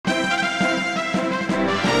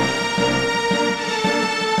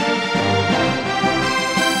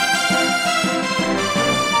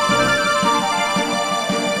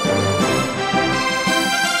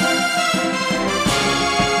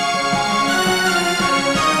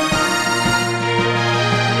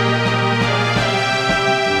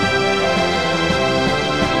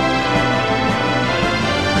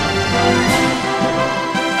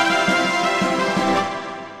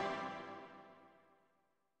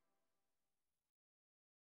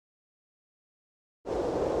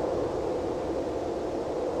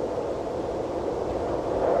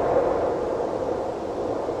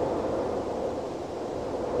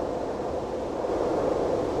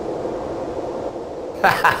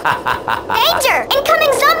Danger!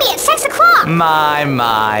 Incoming zombie at 6 o'clock!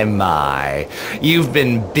 My. You've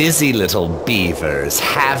been busy, little beavers,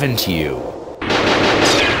 haven't you?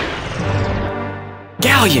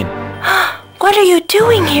 Galleon! What are you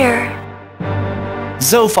doing here?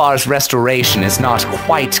 Zophar's restoration is not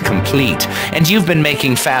quite complete, and you've been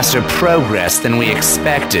making faster progress than we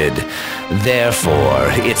expected. Therefore,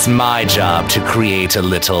 it's my job to create a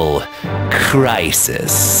little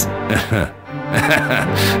crisis.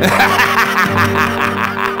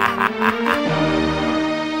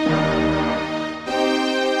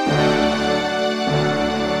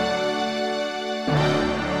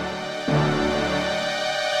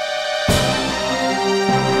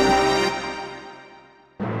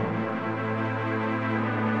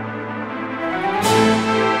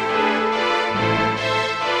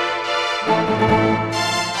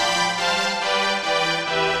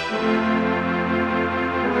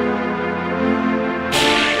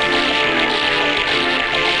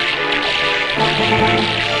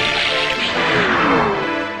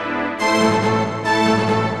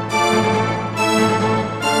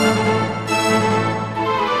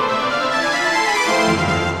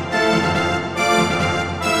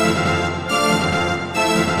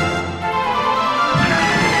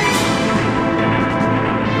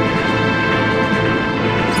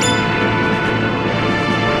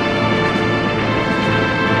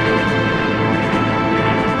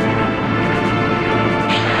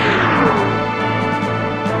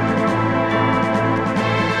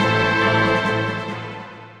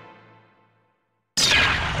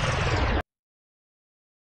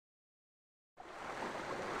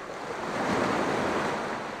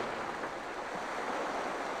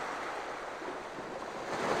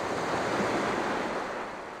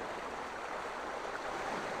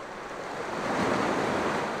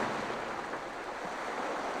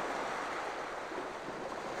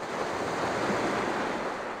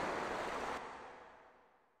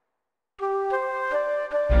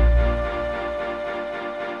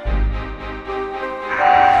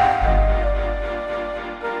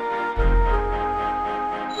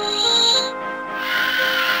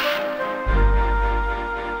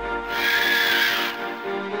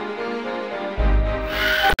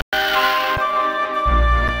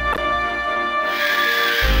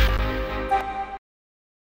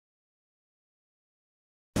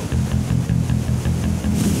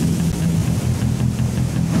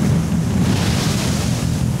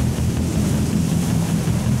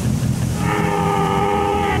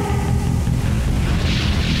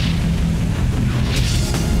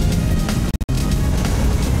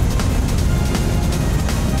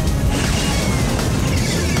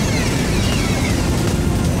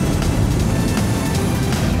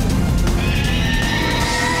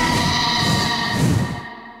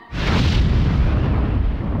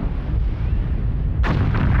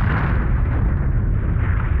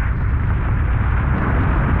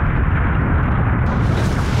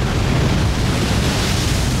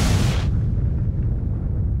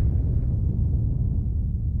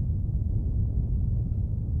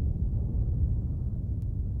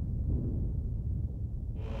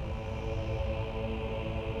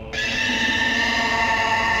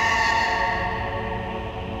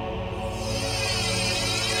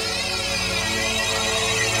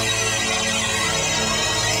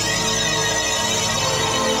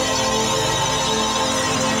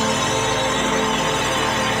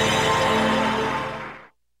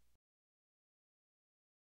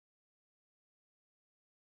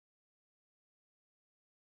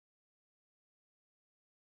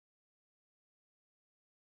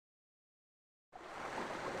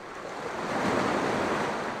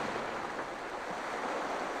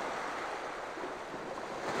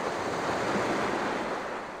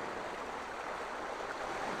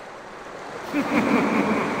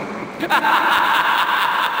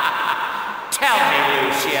 Tell me,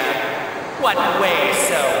 Lucia, what weighs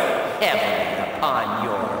so heavily upon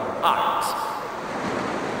your heart?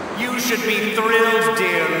 You should be thrilled,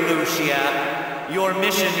 dear Lucia. Your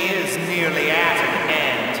mission is nearly at an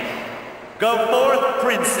end. Go forth,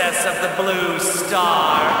 Princess of the Blue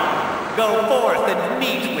Star. Go forth and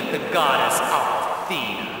meet with the goddess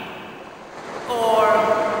Athena. Or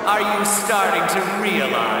are you starting to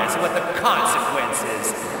realize what the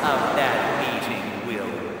consequences of that meeting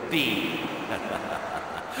will be?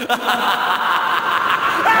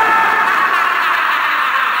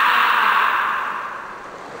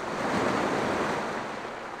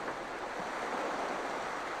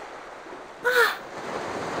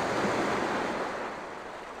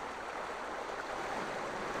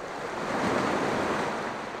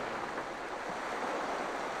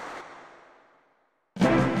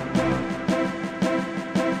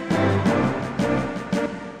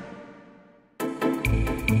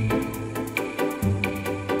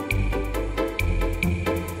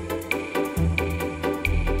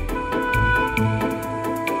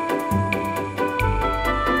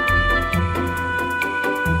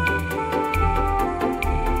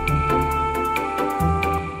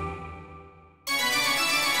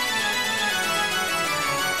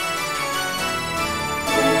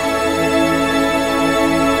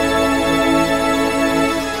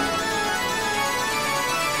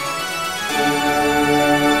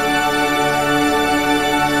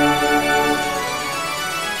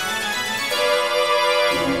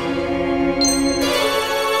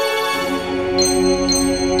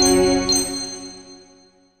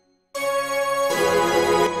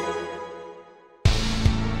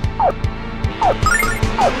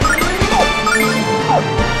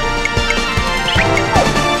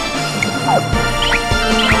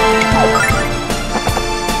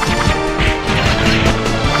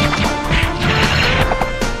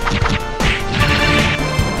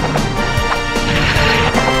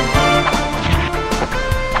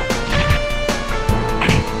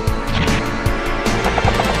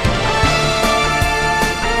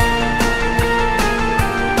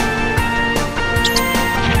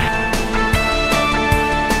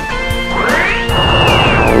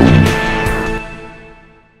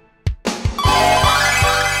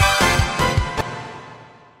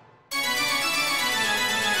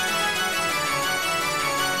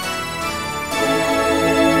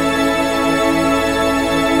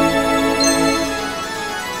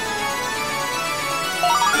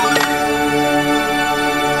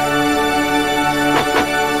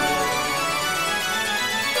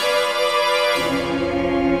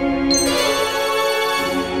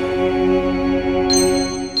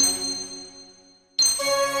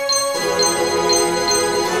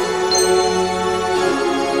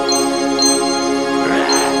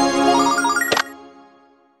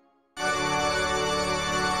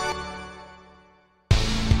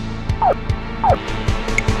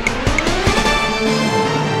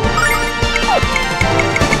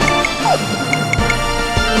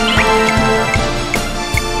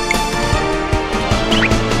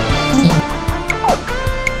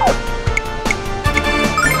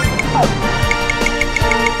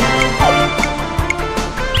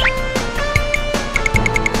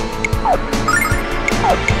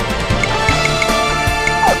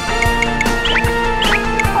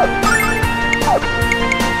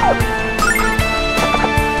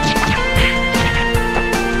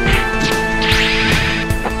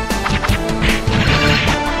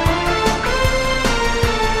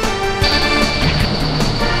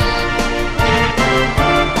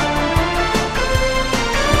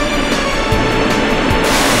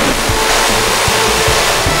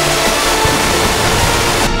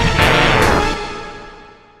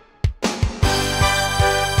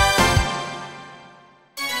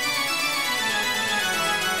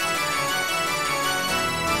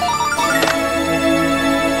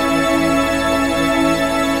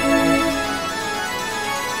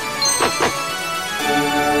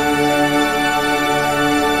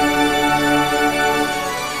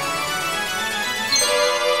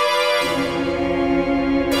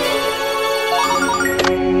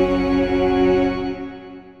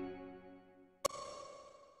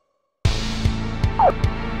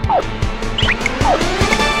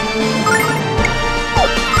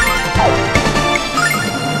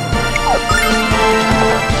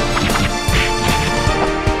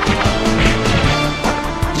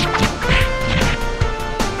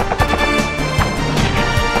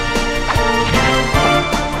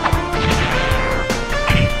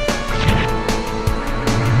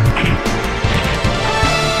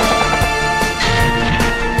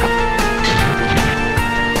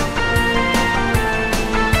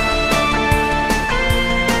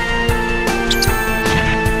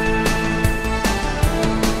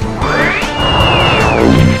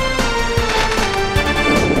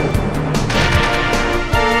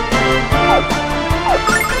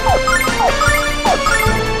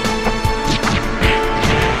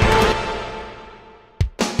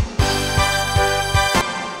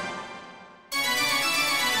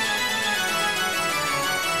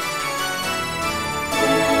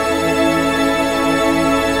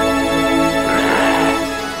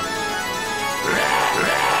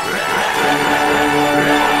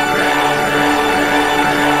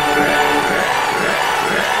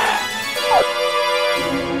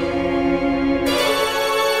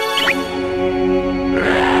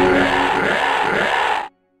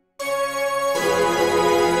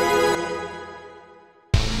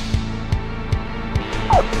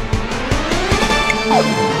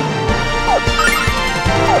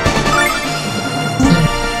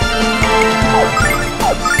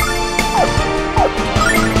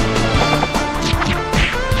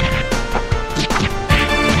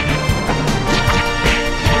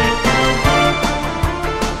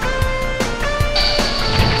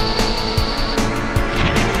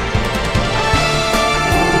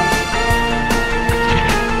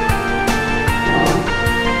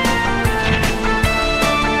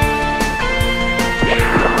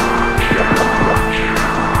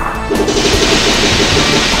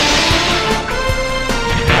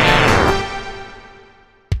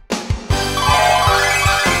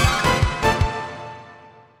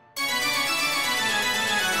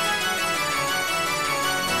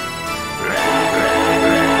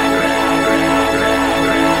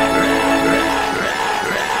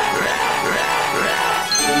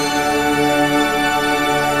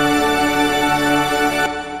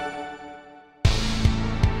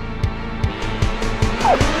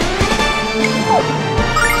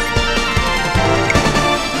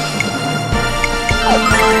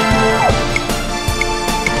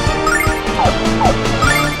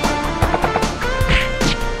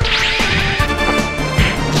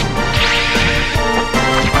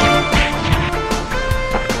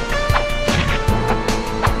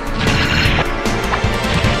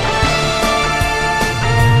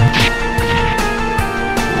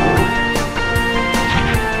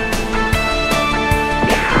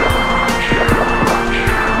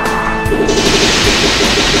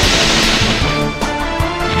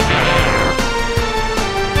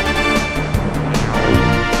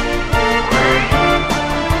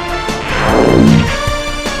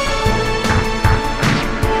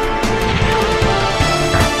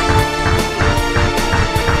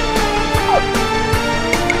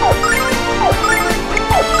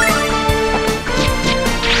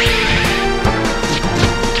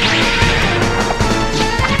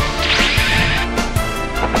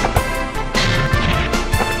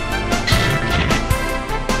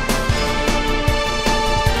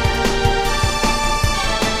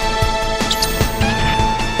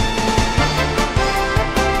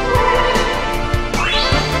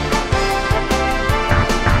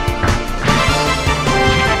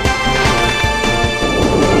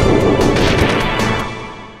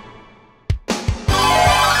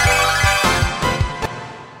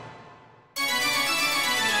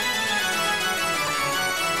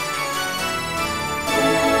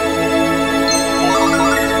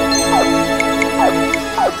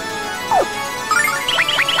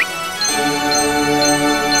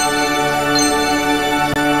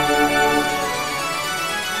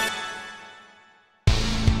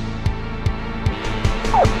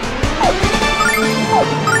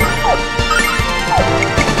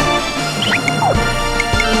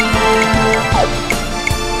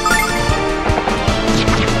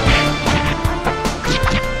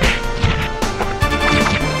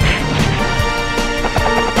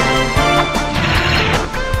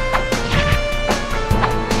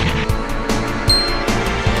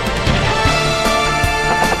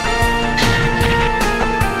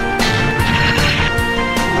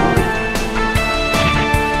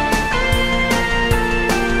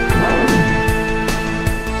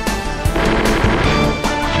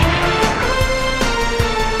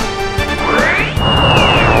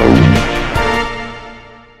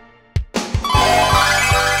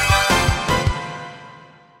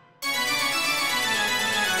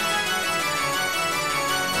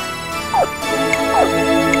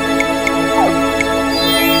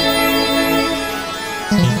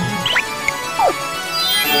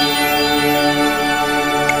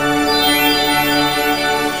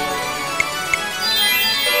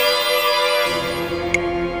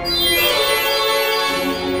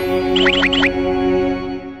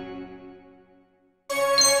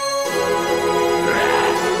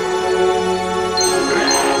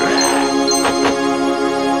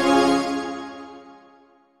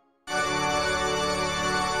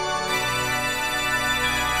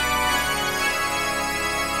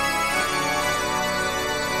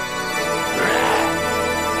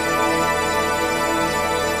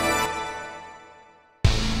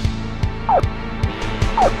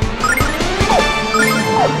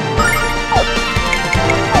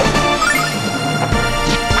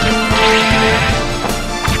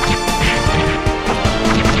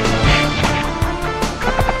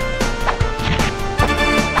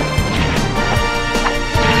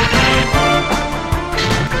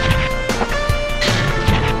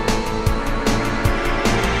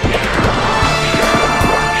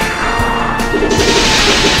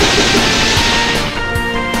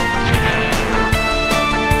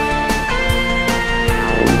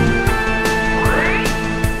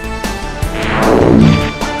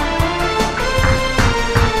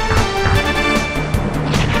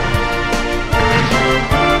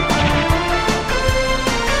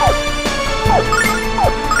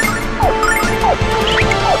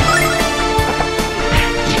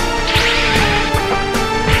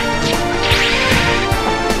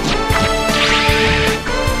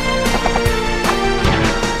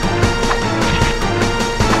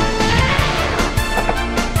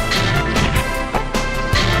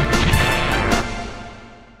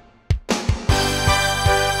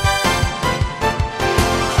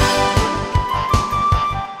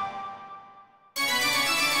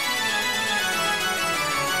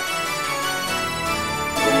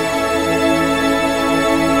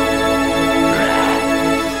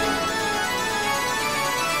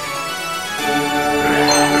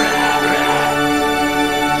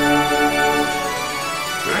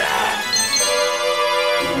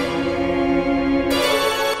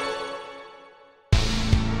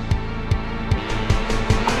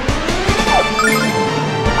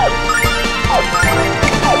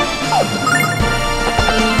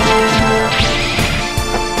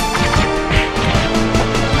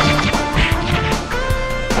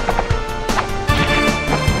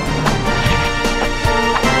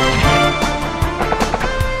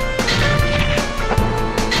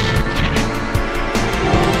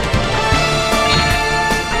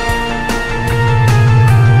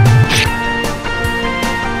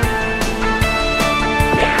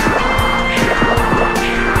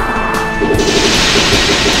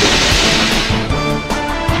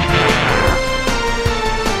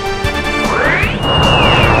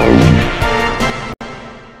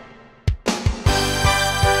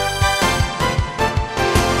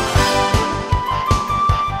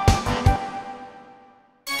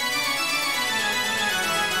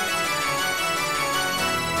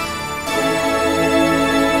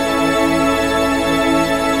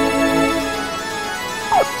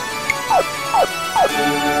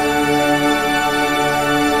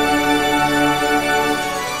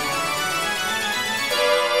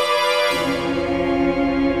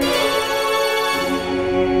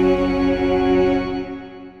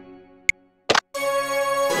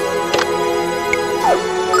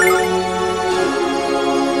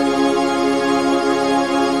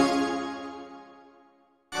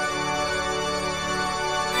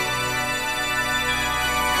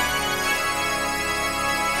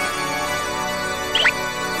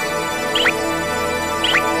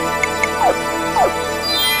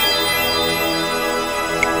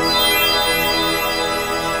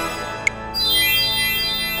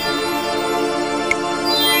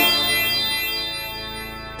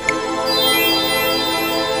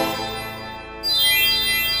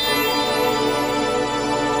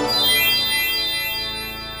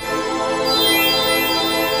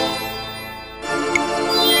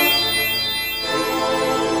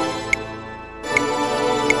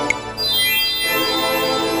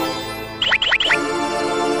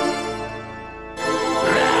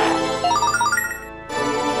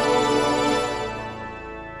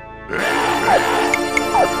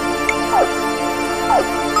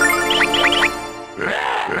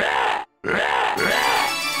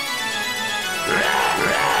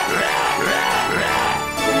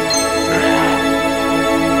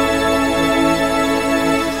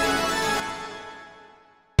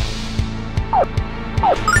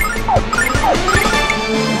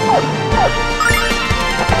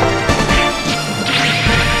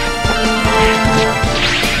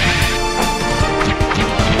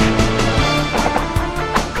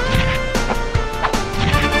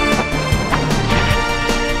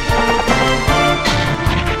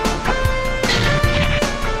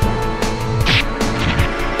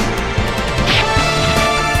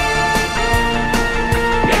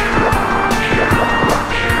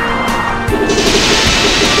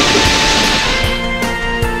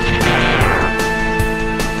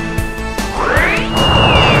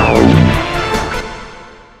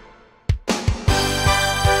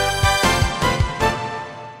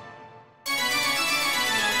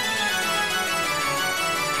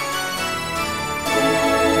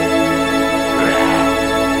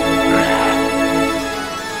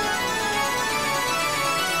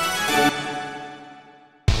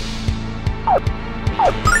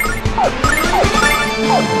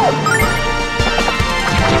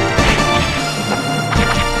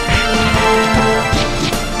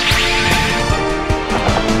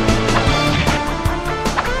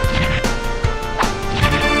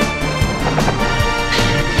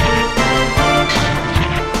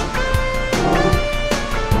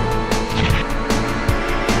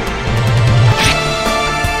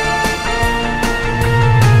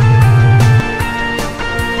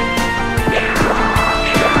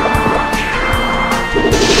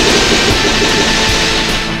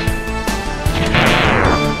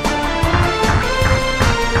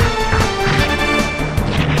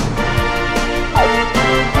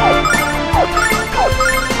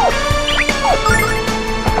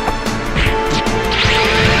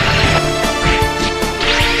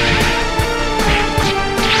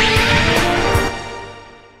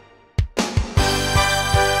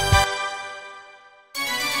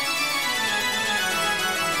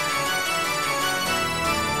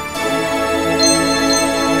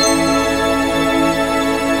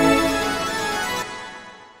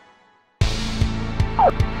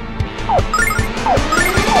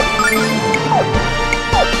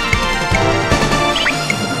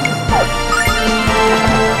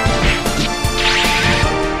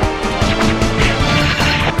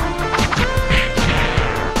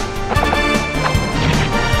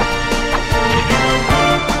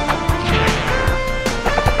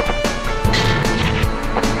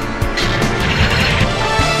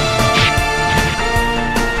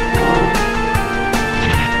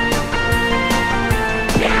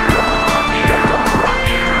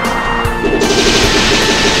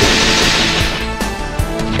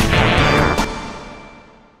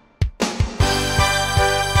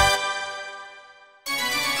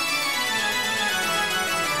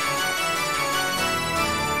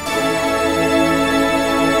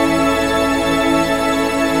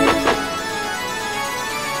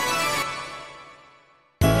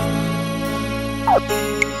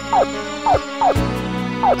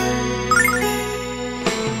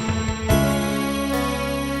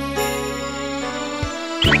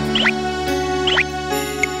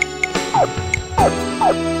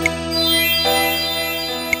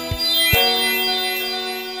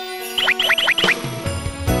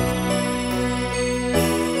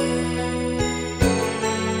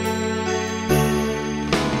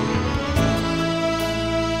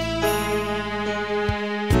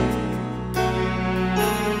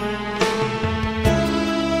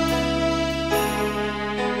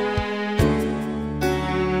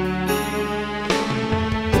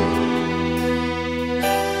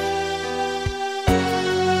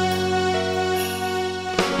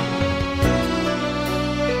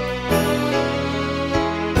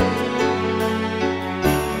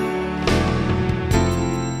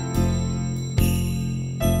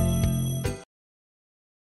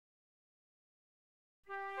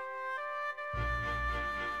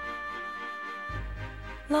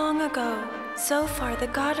 Long ago, Zophar, the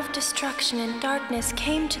god of destruction and darkness,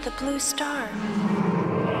 came to the blue star.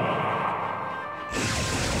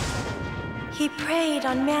 He preyed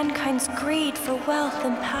on mankind's greed for wealth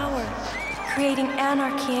and power, creating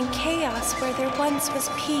anarchy and chaos where there once was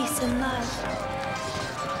peace and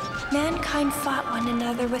love. Mankind fought one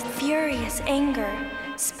another with furious anger,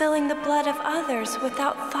 spilling the blood of others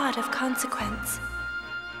without thought of consequence.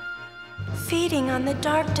 Feeding on the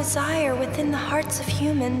dark desire within the hearts of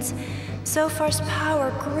humans, Zophar's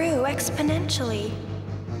power grew exponentially.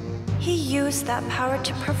 He used that power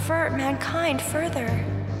to pervert mankind further.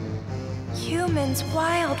 Humans,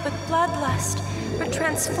 wild with bloodlust, were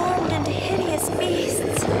transformed into hideous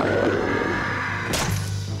beasts.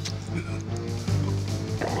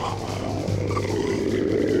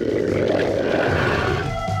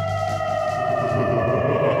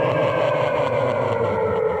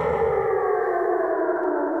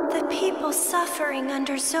 Suffering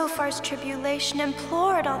under Zophar's tribulation,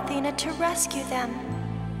 implored Althena to rescue them.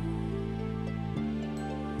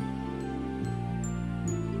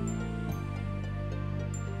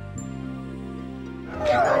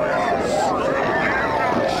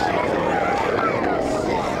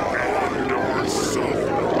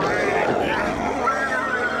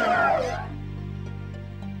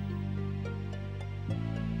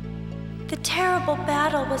 The terrible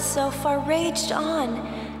battle with Zophar raged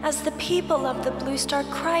on, as the people of the Blue Star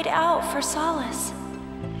cried out for solace.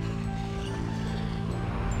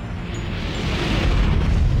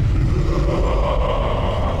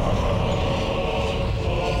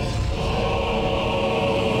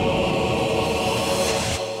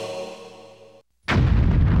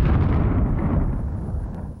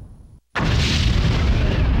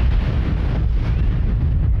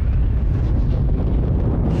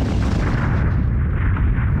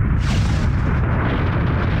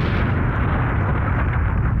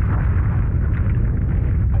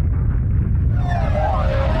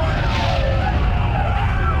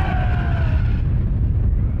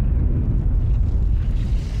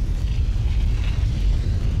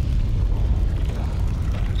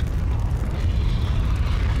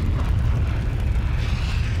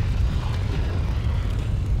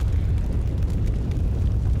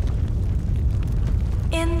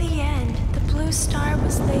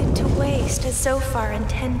 As Zophar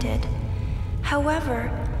intended.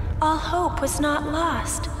 However, all hope was not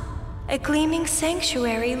lost. A gleaming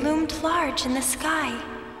sanctuary loomed large in the sky.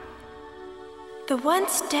 The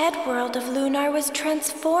once dead world of Lunar was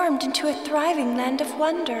transformed into a thriving land of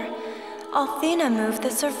wonder. Althena moved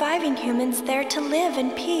the surviving humans there to live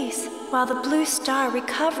in peace, while the Blue Star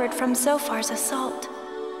recovered from Zophar's assault.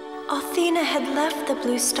 Althena had left the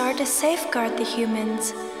Blue Star to safeguard the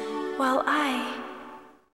humans, while I...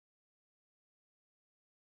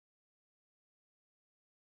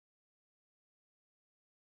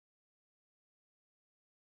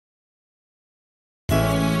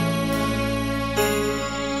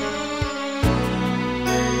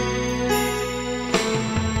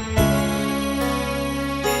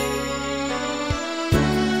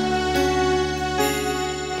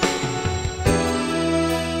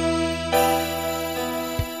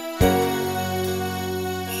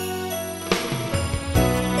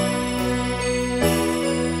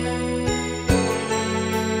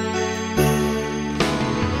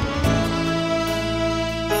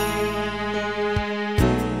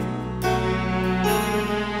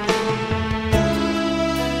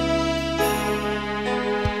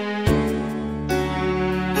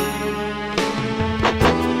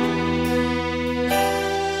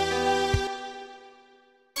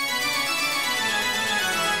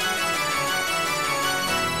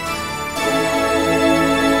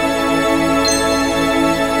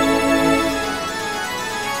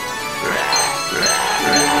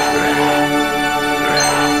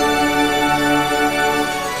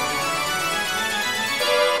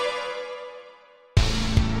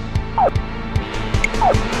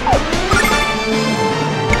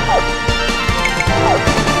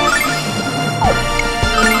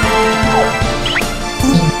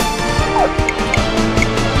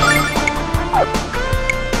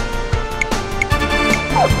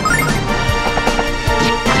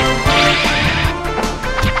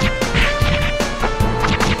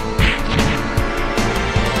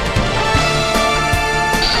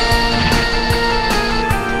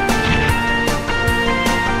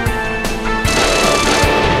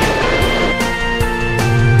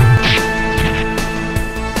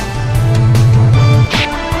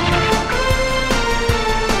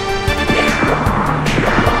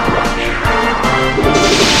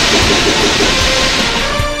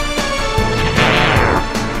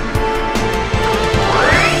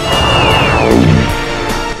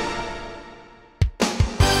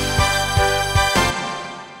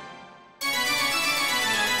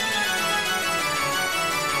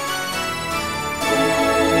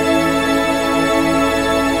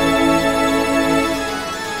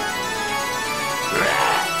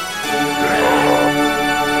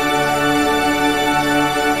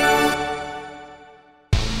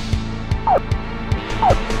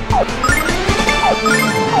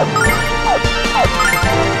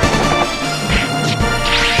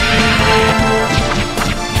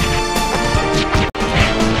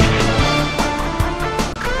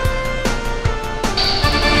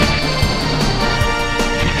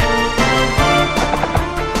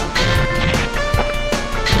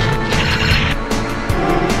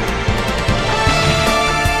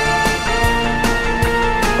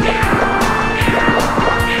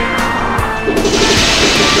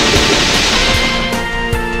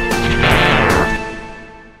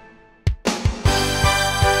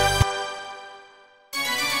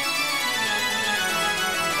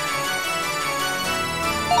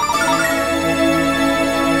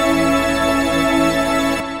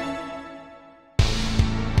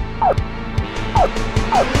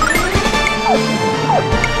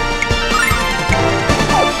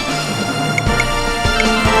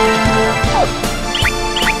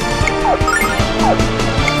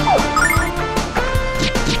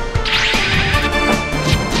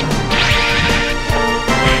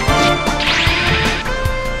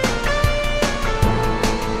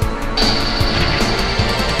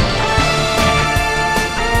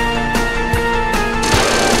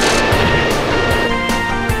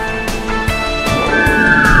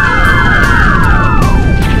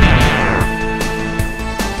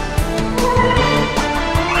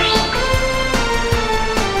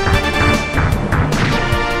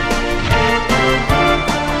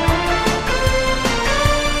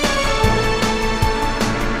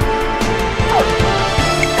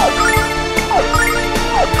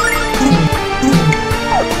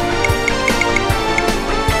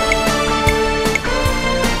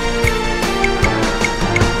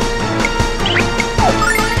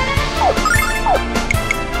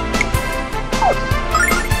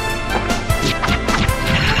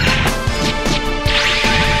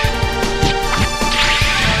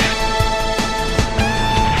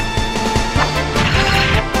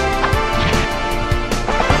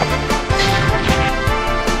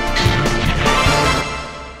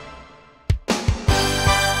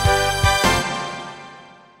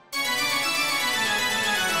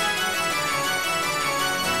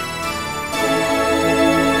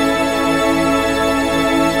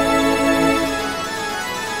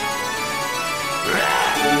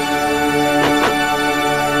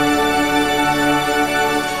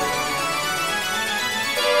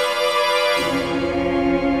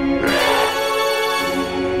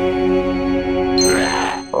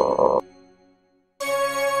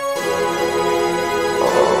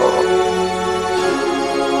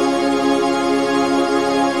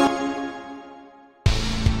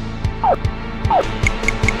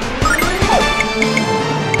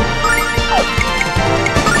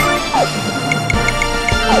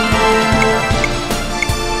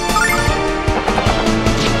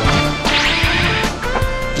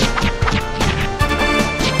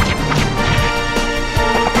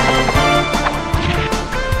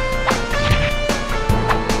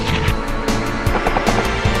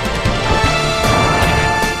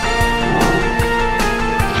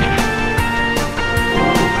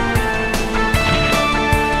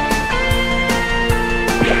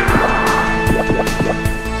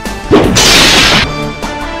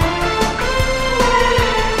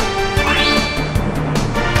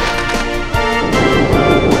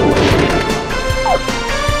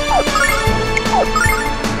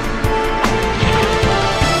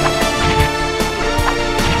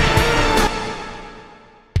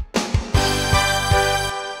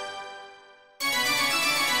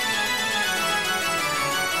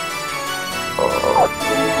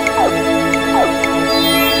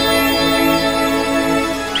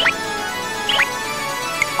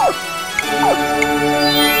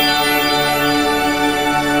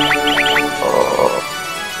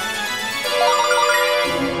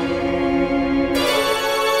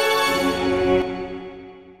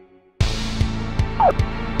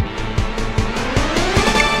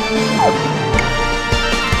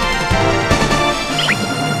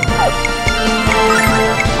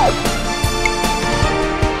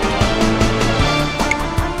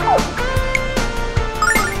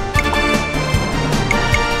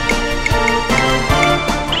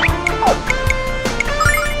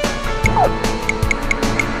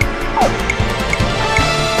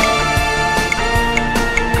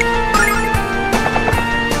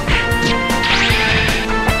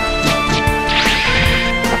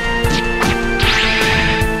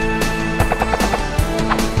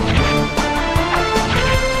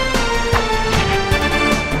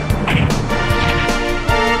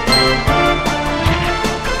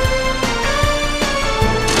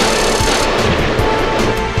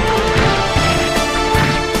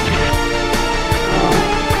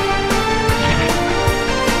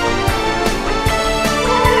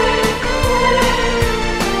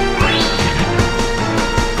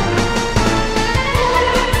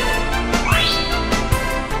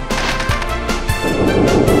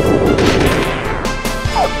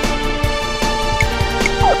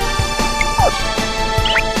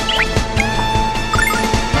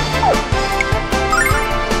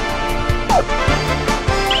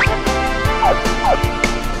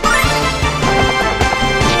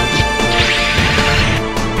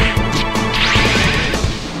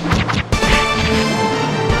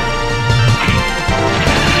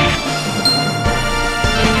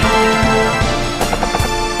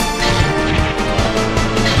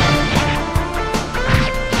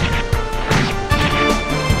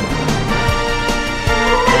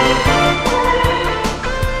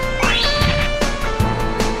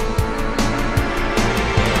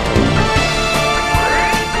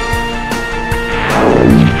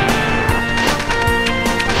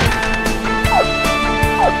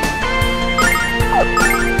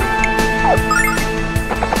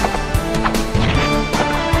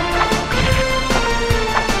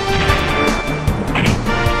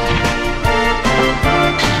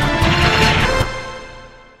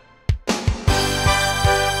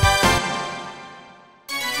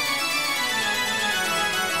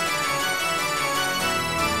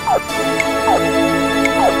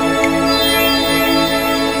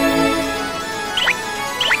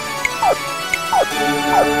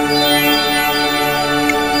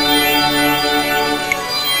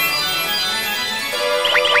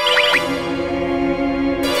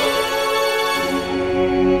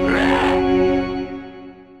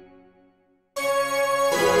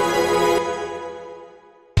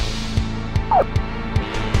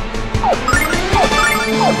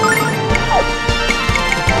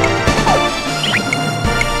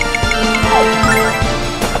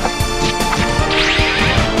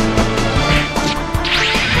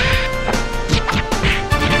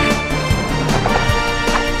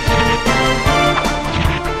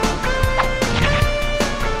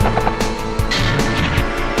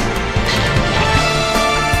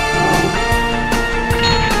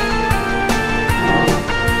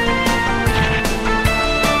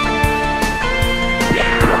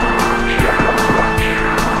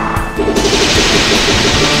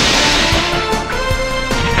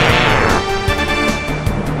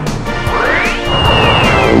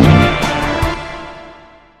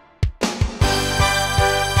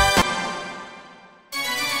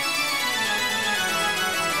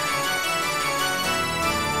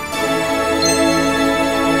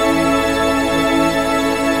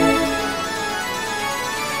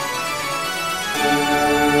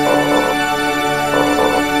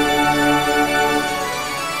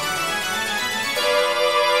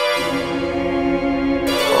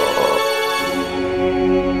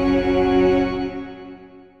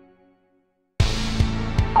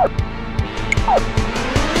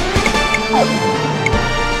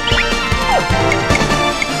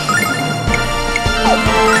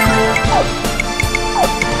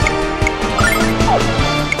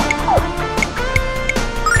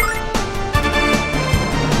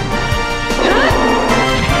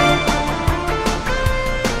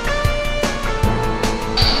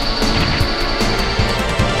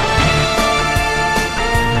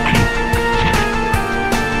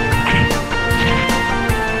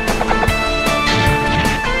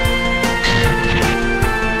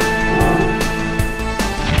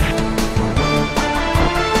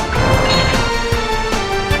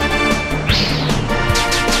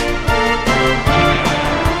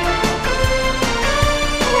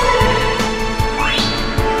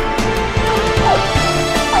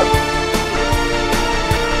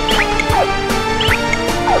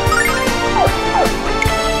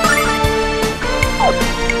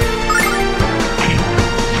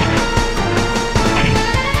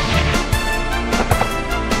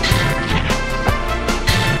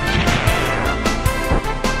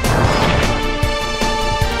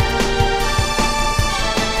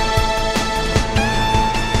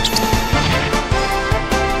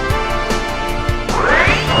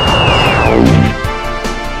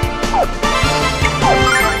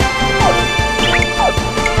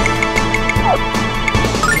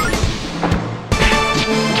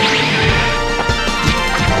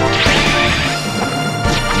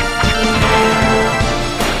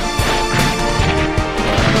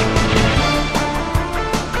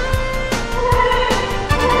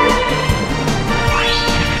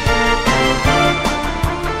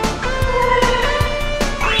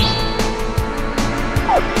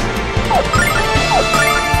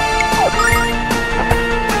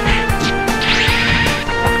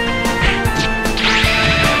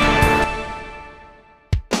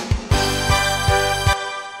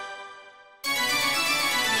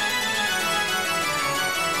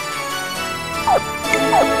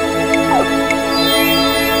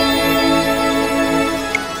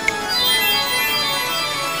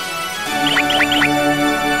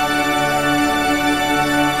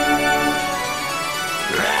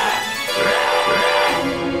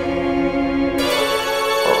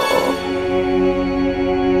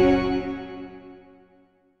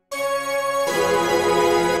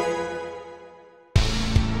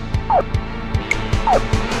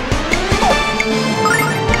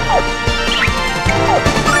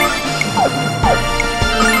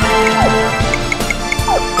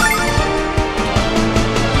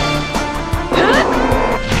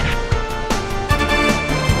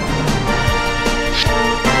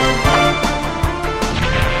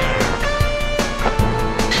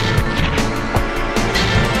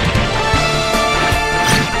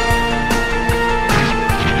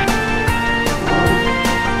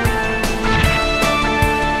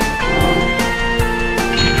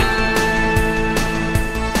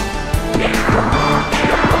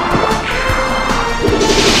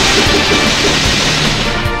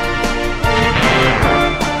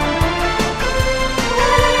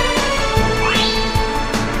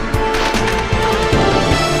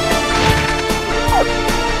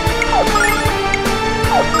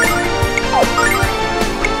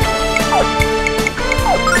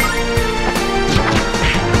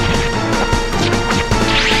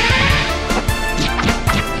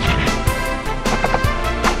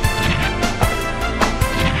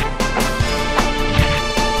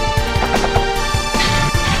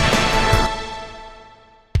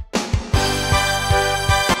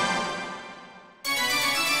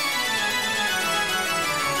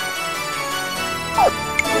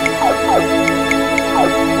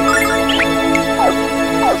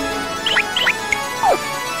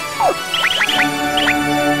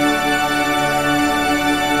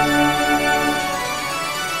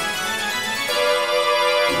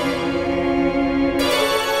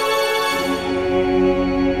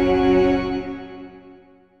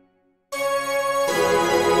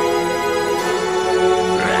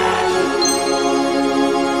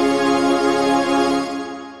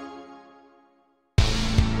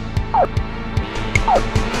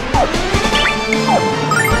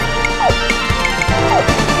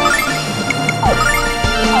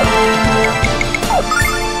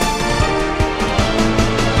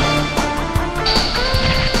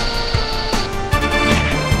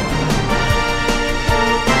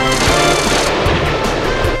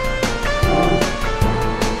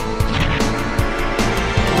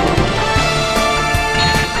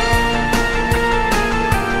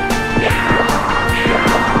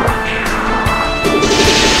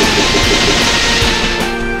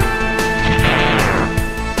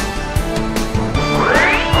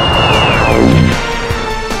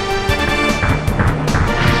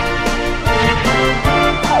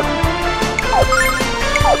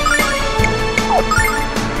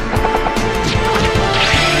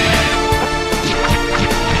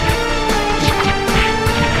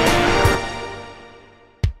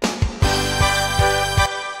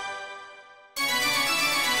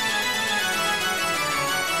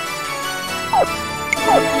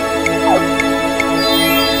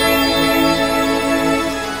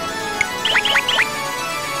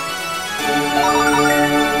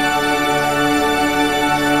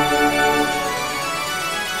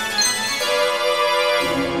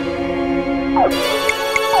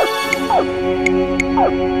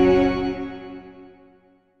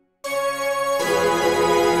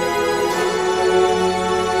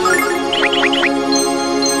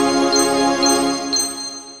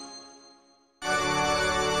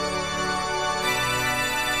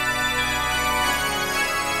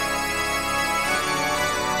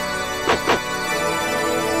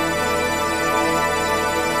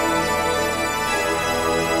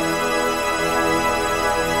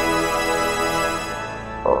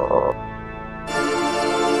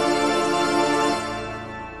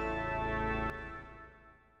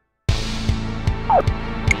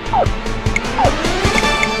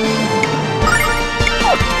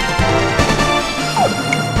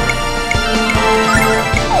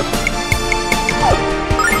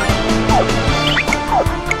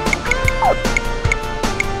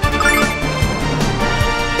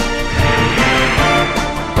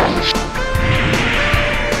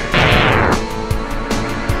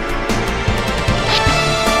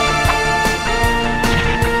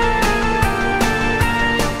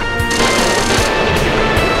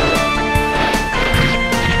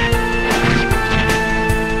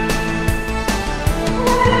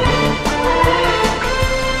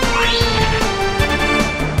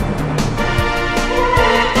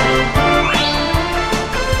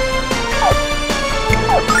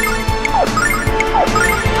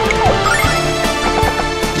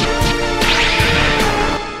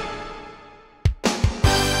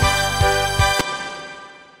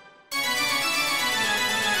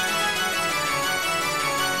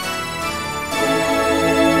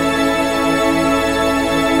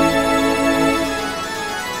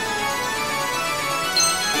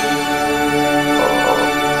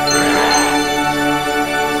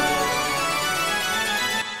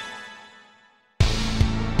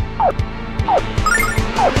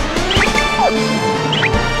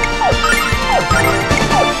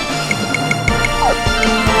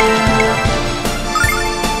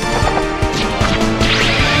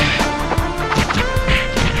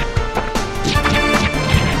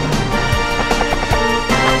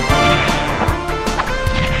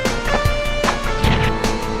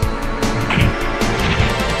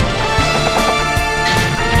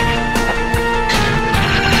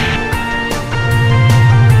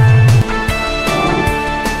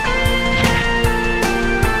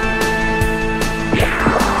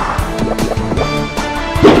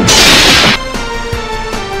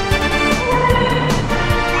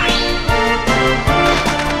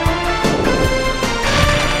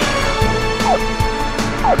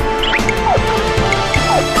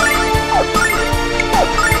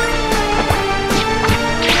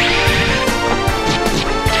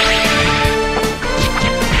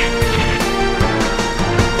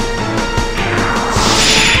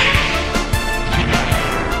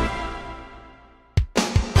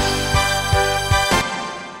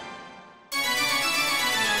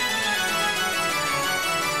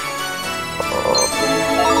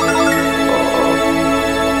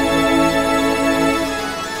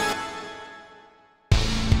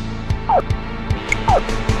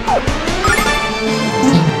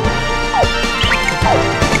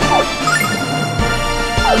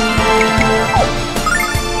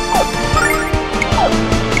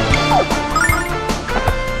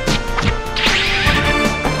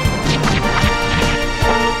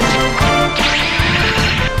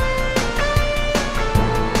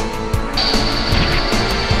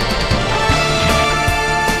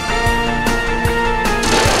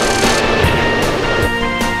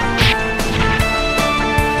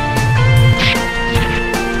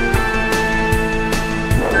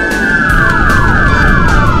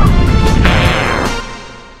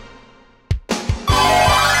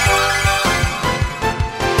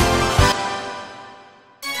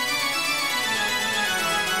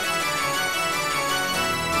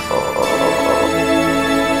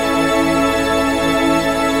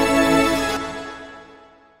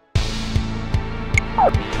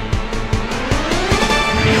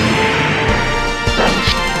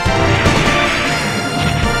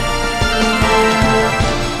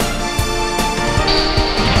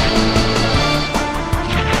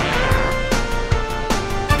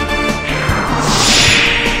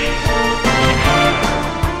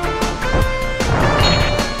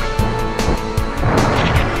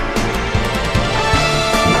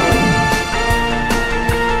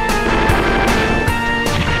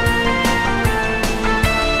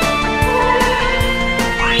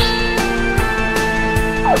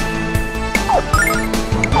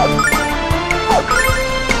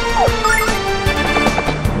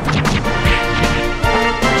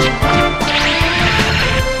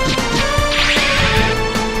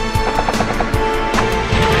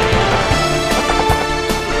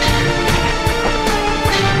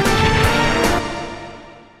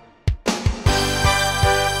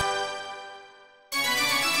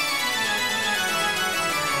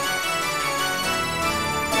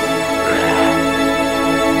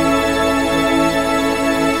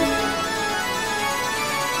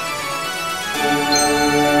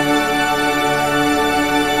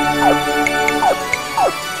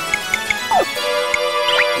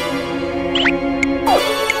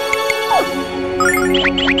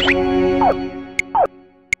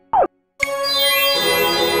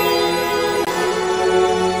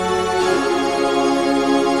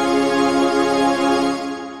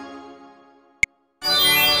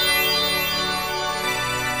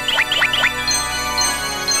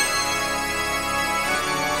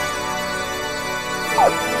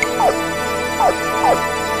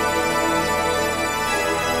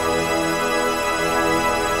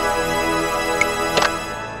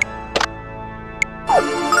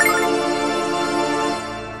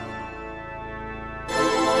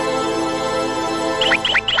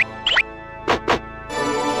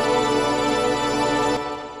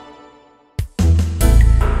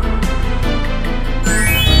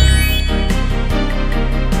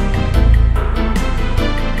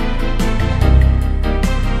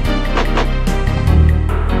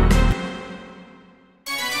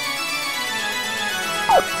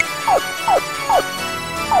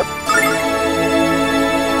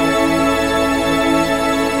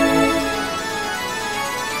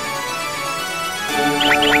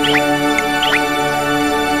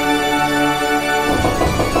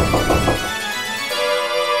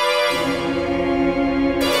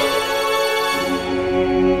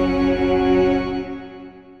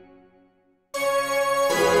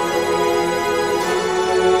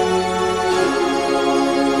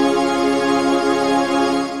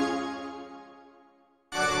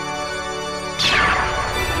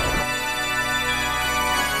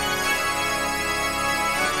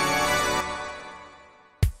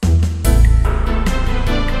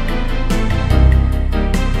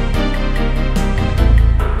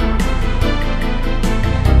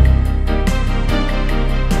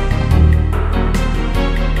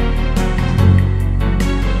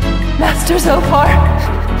 Zophar!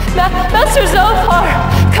 Master Zophar!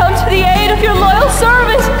 Come to the aid of your loyal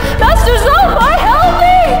servant! Master Zophar, help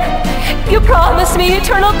me! You promised me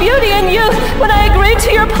eternal beauty and youth when I agreed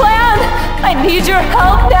to your plan. I need your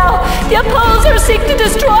help now. The opposers seek to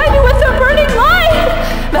destroy me with their burning light.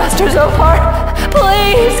 Master Zophar,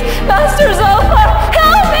 please! Master Zophar,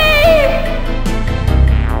 help me!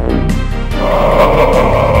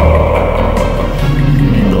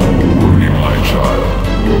 Don't worry, my child.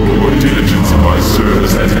 Your diligence in my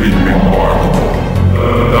service has been remarkable.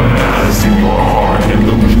 The malice in your heart and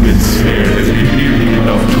the wicked snare has been nearly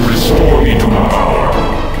enough to restore me to power.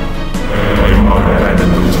 I will not abandon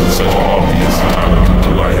those with such obvious talent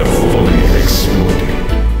until I have fully exploited.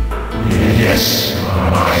 Yes,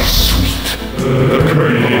 my sweet. The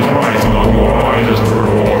curtain is rising on your finest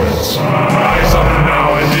performance. Rise up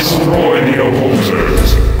now and destroy the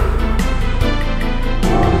opposers.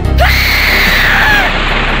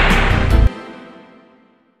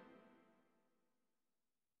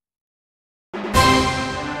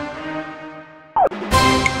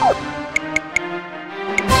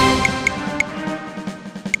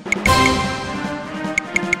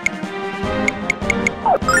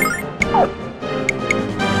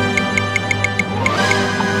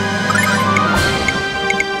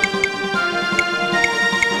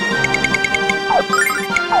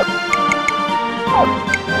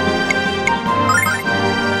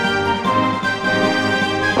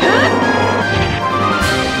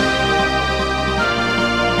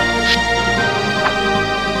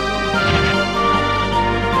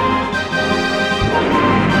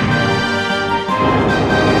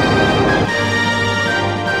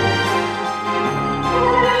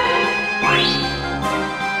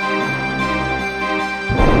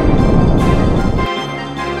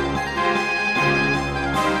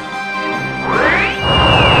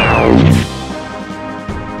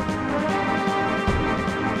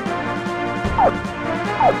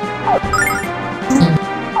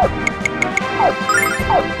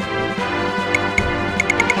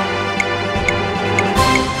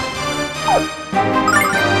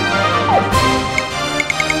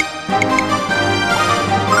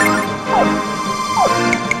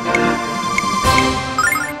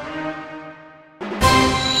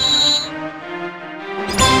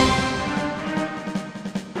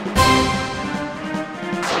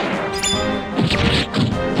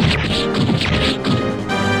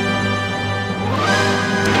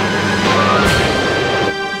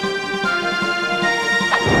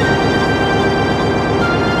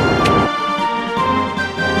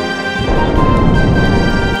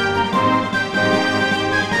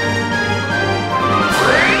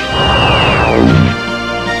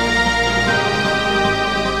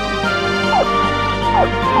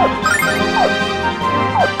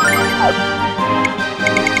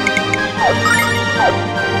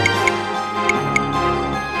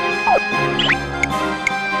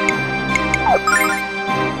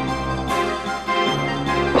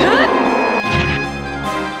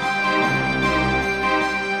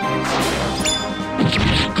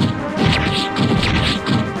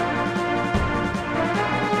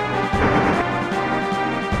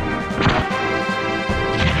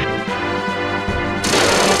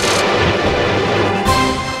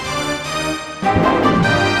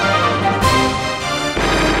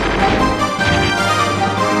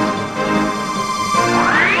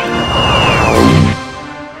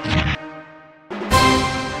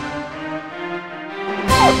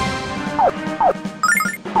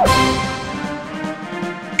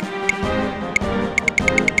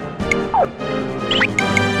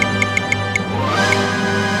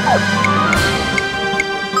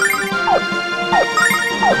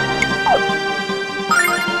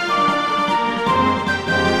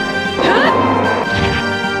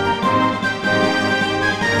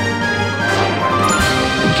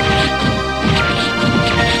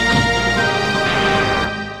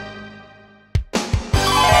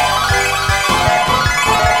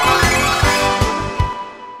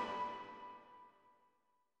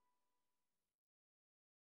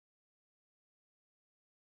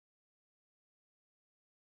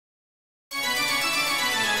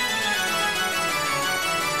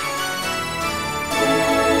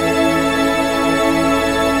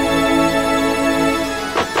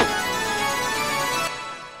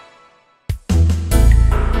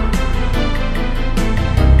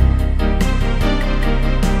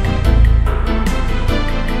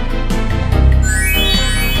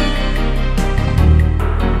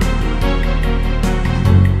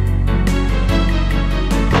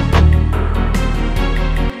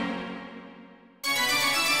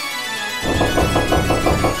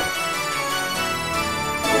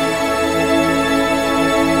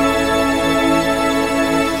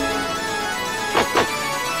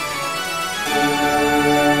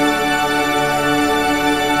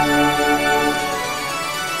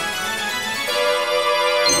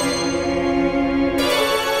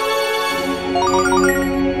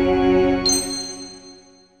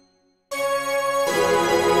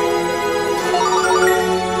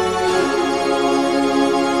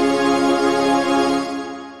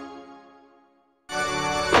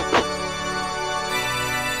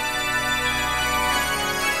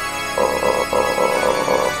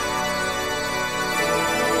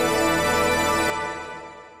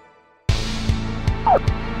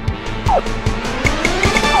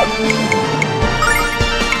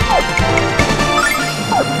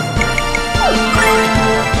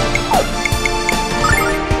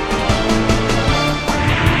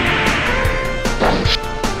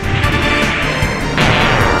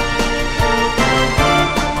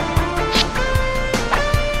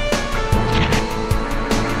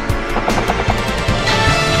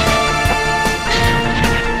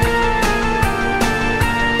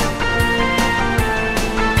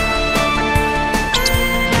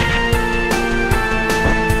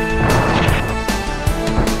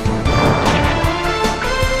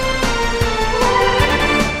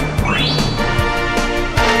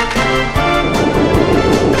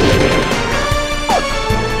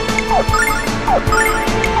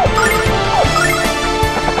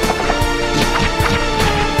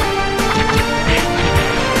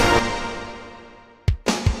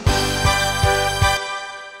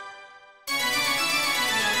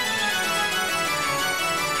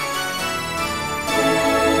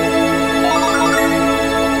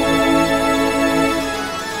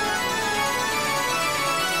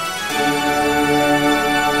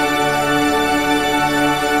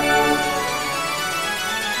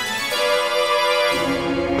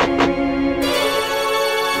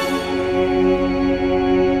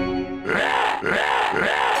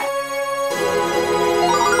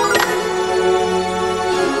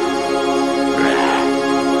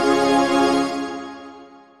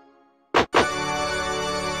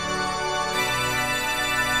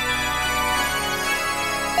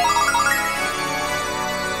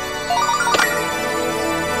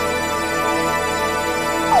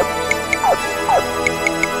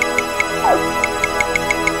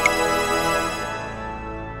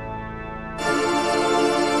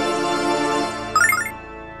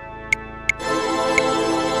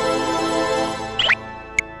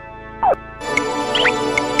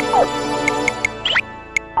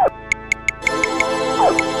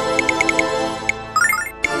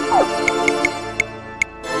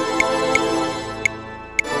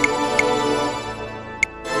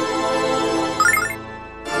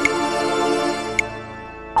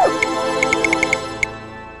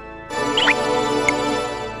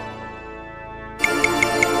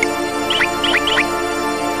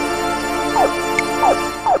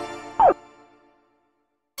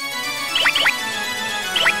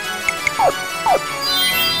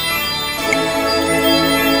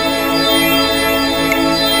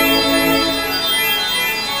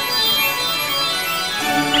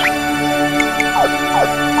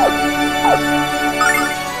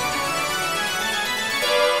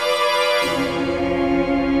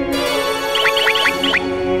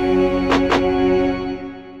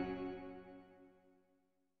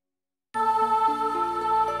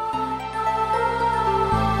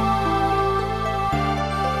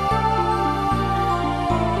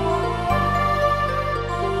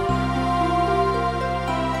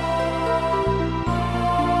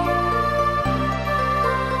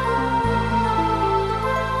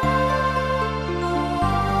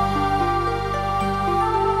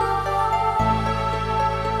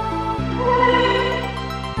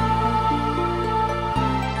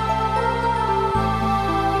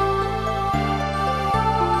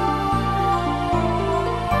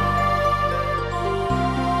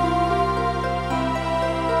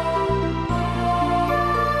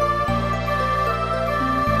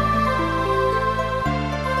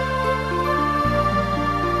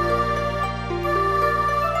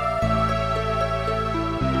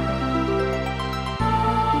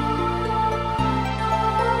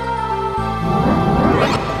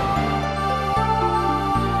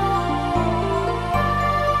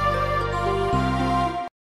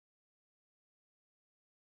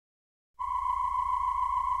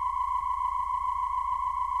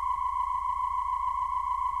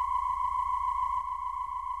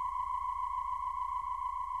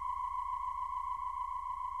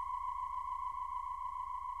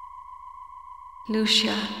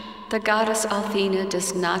 Lucia, the goddess Althena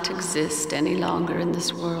does not exist any longer in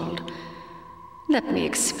this world. Let me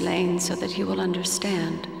explain so that you will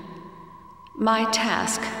understand. My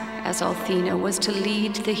task as Althena was to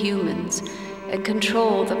lead the humans and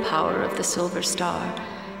control the power of the Silver Star,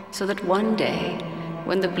 so that one day,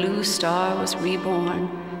 when the Blue Star was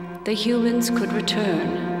reborn, the humans could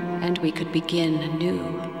return and we could begin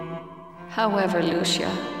anew. However,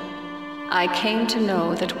 Lucia, I came to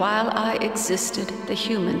know that while I existed, the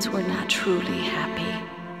humans were not truly happy.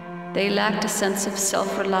 They lacked a sense of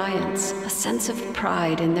self-reliance, a sense of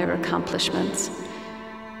pride in their accomplishments.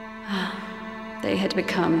 They had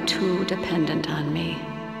become too dependent on me.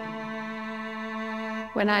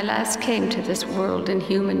 When I last came to this world in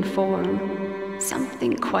human form,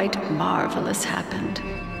 something quite marvelous happened.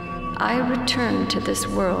 I returned to this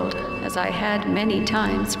world as I had many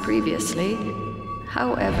times previously.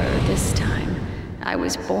 However, this time, I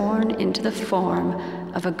was born into the form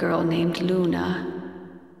of a girl named Luna.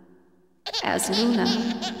 As Luna,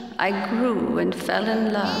 I grew and fell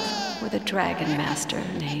in love with a dragon master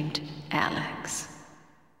named Alex.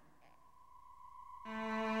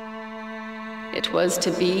 It was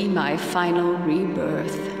to be my final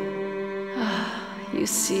rebirth. You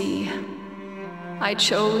see, I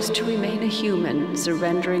chose to remain a human,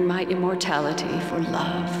 surrendering my immortality for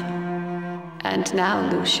love. And now,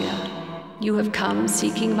 Lucia, you have come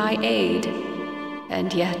seeking my aid,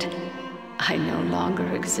 and yet I no longer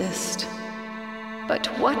exist. But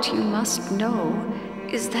what you must know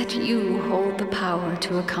is that you hold the power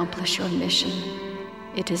to accomplish your mission.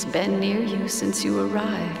 It has been near you since you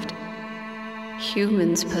arrived.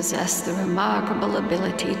 Humans possess the remarkable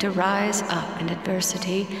ability to rise up in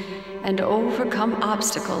adversity and overcome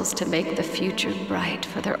obstacles to make the future bright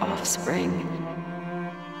for their offspring.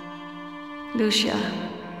 Lucia,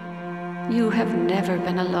 you have never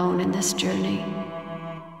been alone in this journey.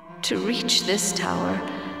 To reach this tower,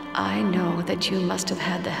 I know that you must have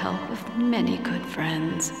had the help of many good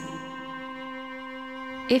friends.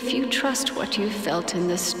 If you trust what you felt in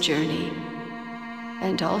this journey,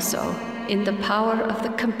 and also in the power of the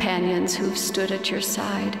companions who've stood at your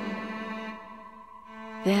side,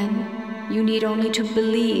 then you need only to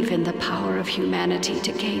believe in the power of humanity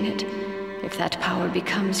to gain it. If that power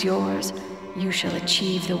becomes yours, you shall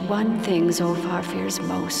achieve the one thing Zophar fears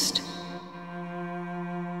most: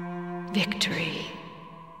 victory.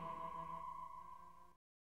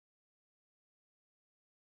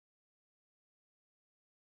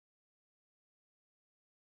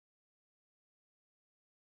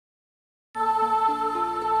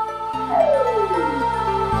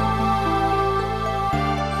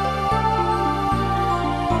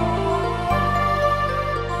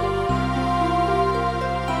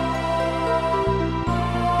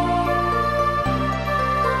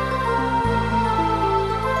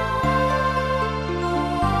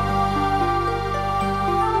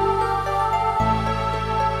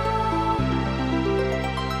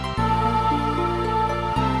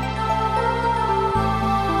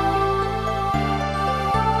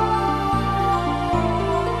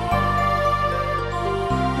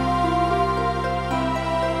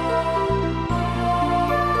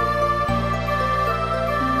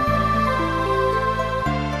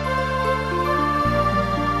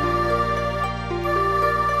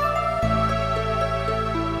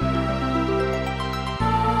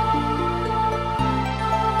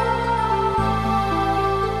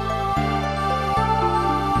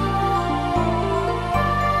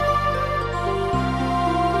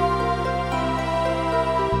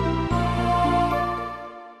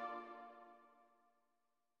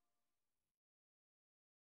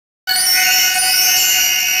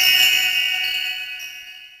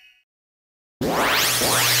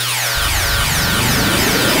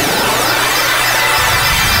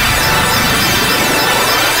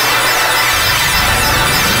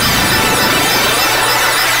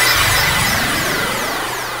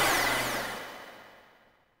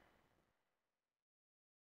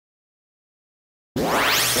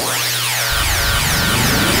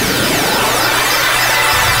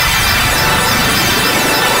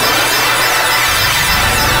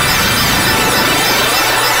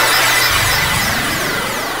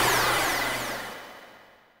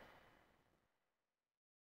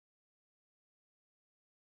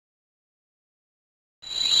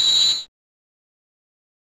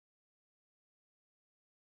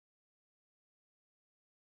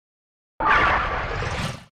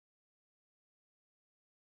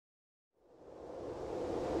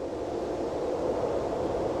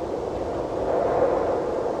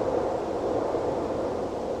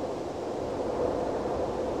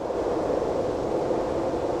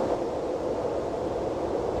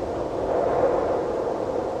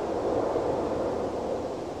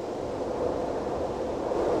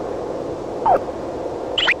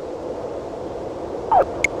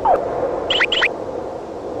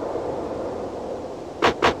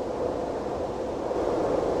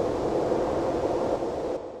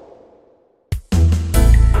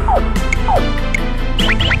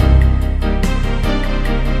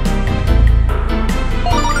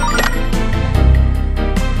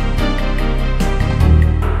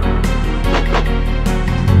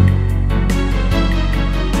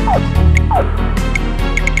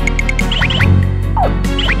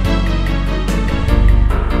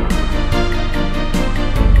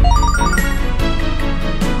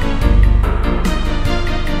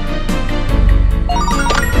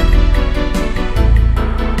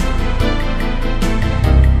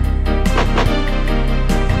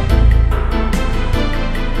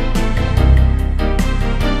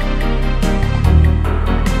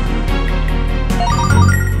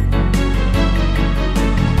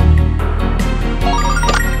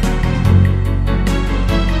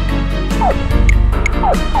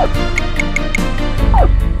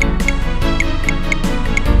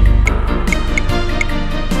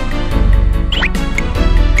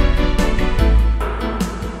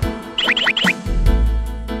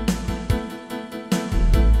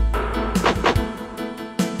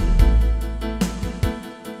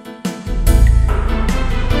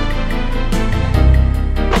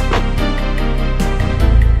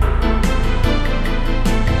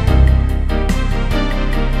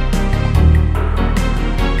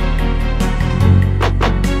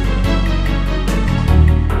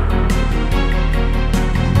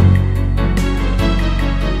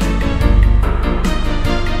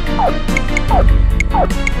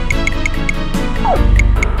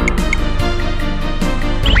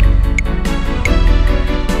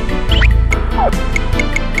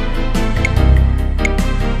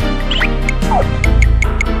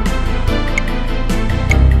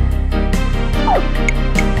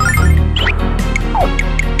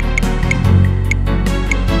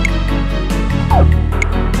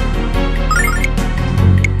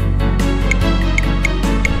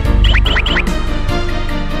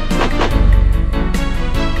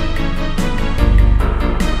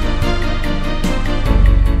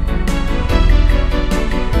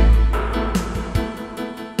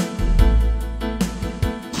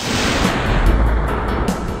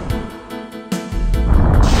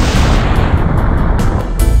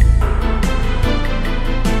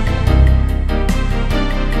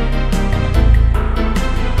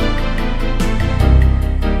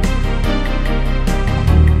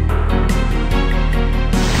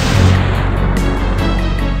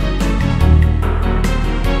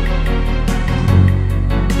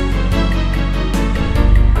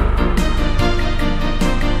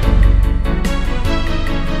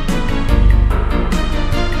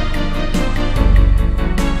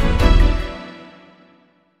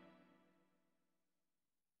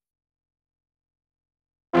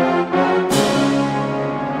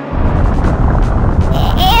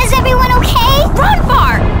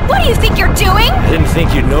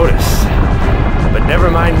 you'd notice. But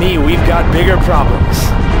never mind me, we've got bigger problems.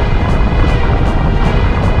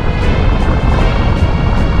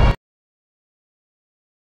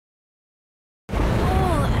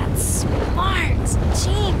 Oh, that's smart.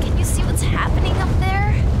 Gene, can you see what's happening up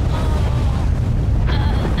there?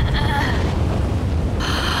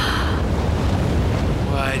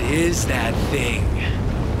 What is that thing?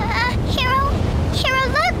 Hiro? Hiro,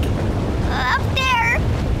 look! Up there!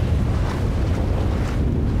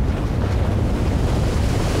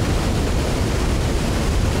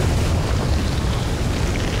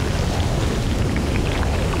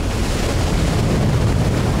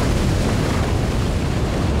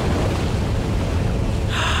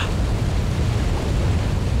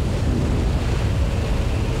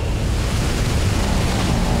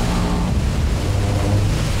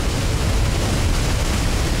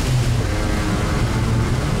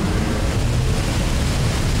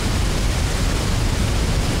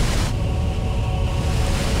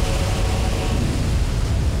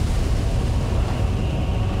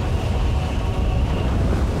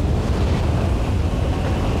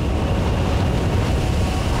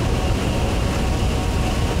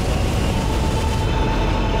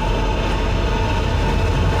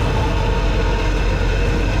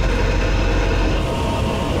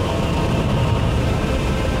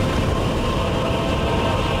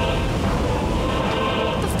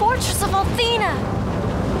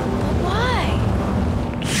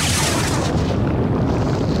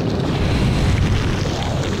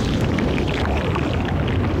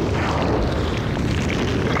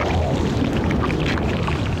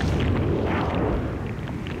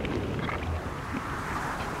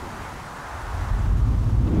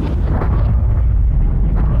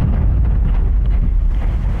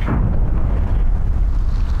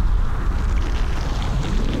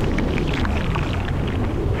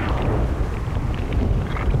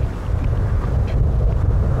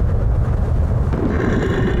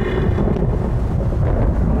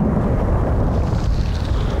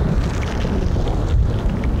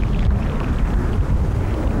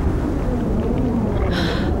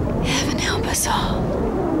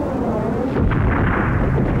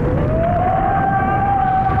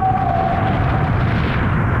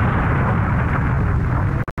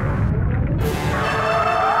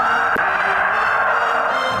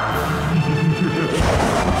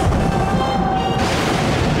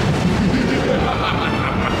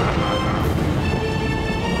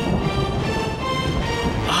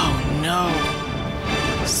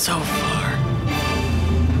 Zophar.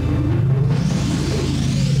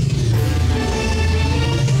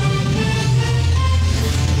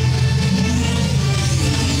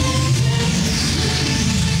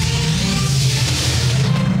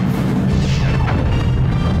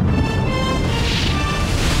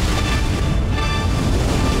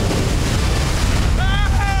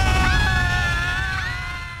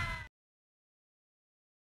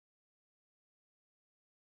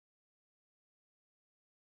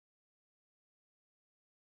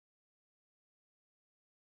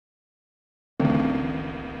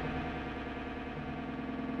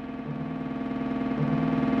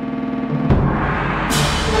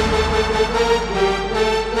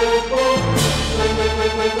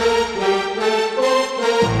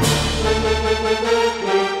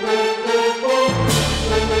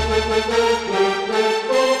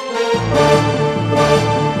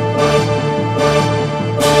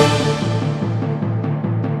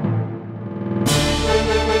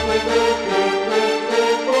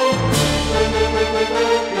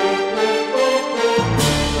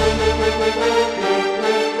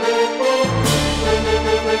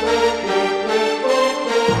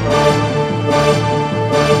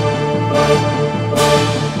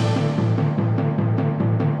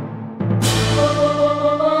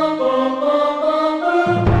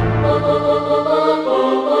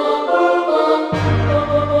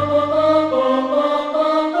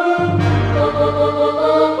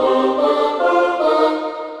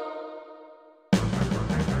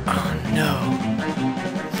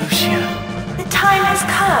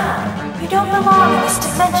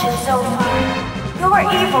 Zophar. Your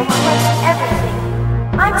evil collects everything.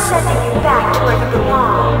 I'm sending you back to where you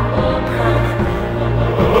belong.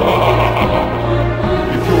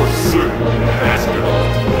 If you're certain it has been off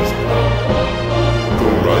to this point, go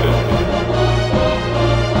right ahead.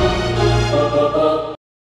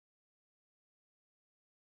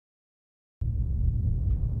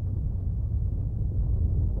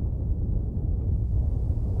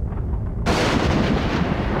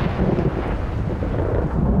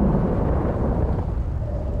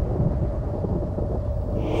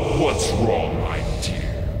 What's wrong, my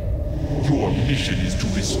dear? Your mission is to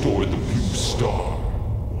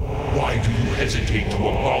to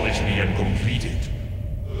abolish me and complete it.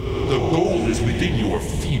 The goal is within your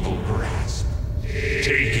feeble grasp.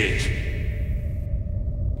 Take it.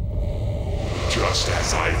 Just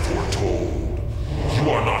as I foretold, you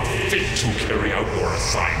are not fit to carry out your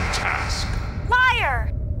assigned task.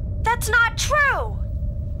 Liar! That's not true!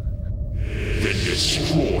 Then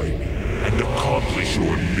destroy me and accomplish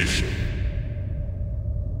your mission.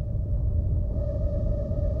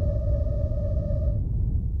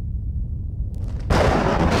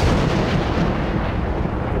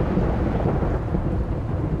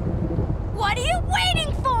 What are you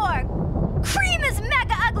waiting for? Cream his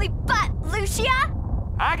mega ugly butt, Lucia!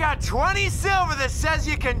 I got 20 silver that says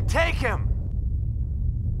you can take him.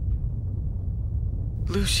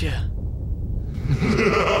 Lucia.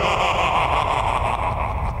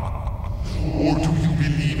 Or do you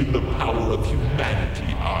believe in the power of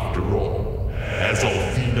humanity after all, as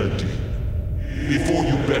Althena did? Before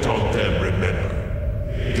you bet on them, remember,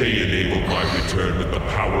 they enabled my return with the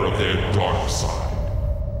power of their dark side.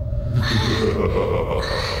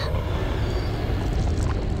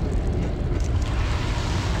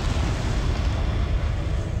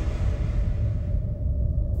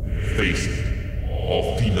 Face it,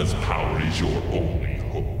 Althena's power is your only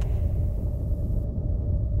hope.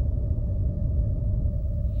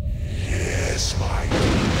 Yes, my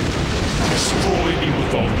dear. Destroy me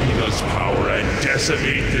with Althena's power and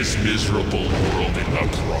decimate this miserable world in the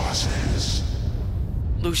process.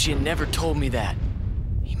 Lucia never told me that.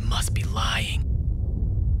 He must be lying.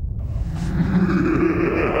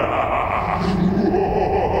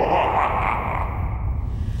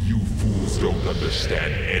 You fools don't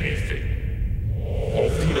understand anything.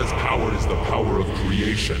 Althena's power is the power of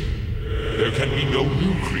creation. There can be no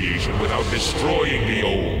new creation without destroying the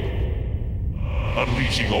old.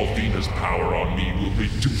 Unleashing Althena's power on me will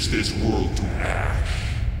reduce this world to ash.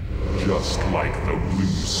 Just like the blue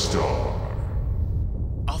star.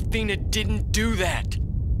 Althena didn't do that.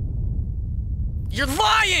 You're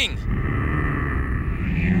lying!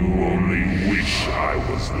 You only wish I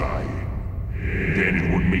was lying. Then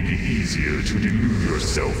it would make it easier to delude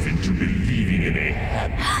yourself into believing in a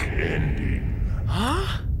happy ending.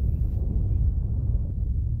 Huh?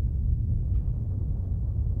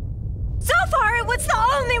 Zophar, it was the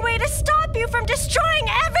only way to stop you from destroying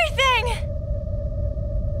everything!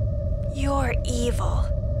 Your evil.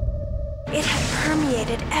 It had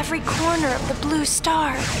permeated every corner of the blue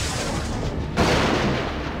star.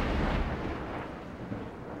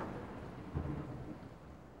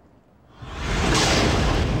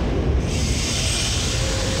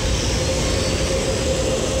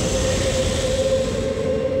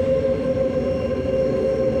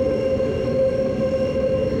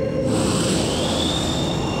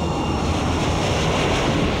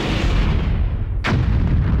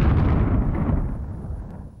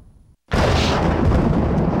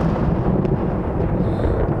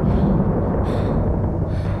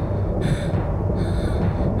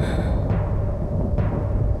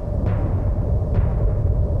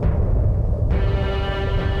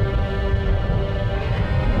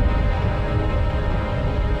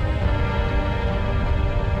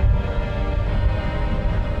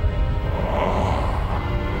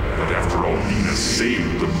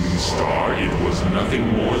 Saved the blue star, it was nothing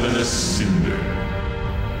more than a cinder.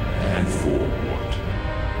 And for what?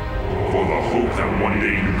 For the hope that one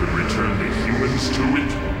day you could return the humans to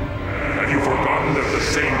it? Have you forgotten that the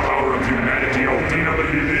same power of humanity Althena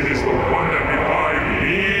believed in is the one that revived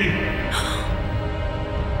me?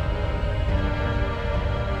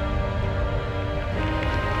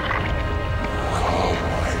 Come,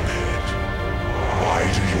 my pet. Why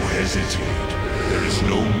do you hesitate? There is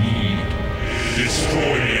no need.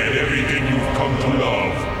 Destroy me and everything you've come to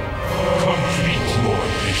love. Complete your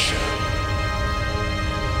mission.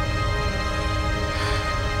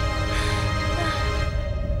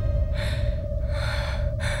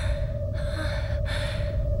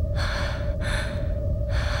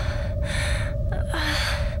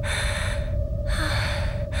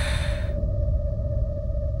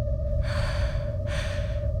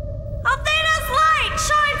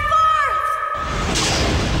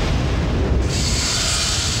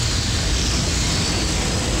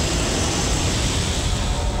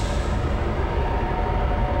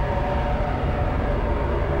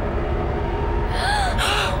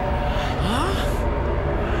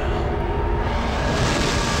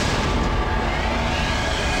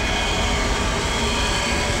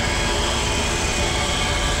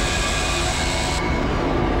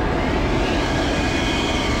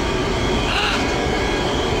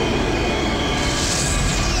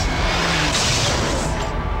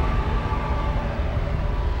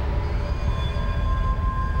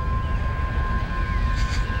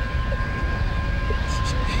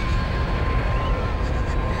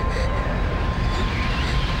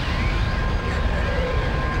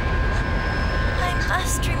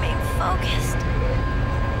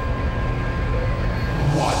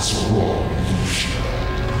 What's wrong, Lucia?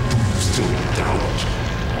 Do you still doubt?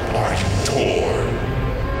 Are you torn?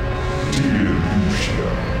 Dear Lucia,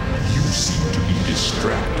 you seem to be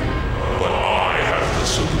distracted, but I have the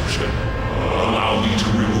solution. Allow me to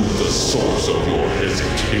remove the source of your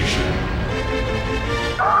hesitation.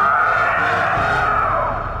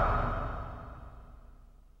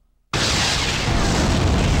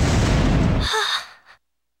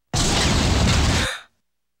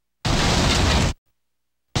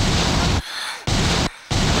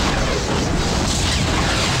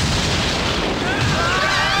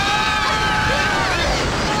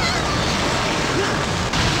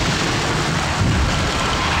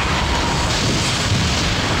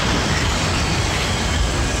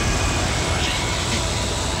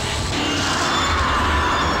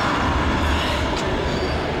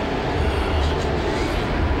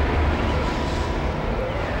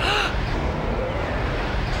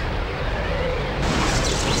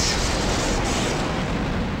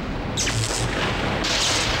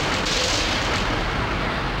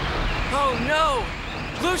 Oh no!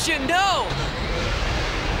 Lucia, no!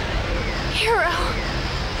 Hiro!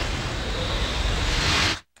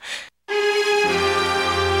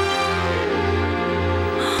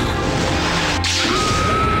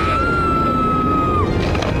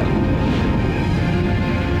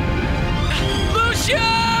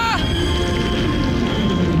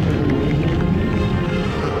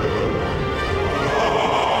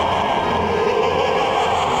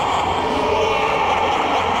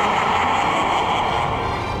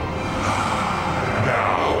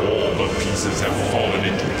 Have fallen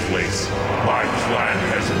into place. My plan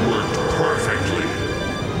has worked perfectly.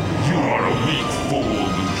 You are a weak fool,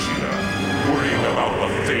 Lucia. Worrying about the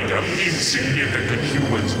fate of insignificant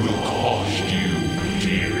humans will cause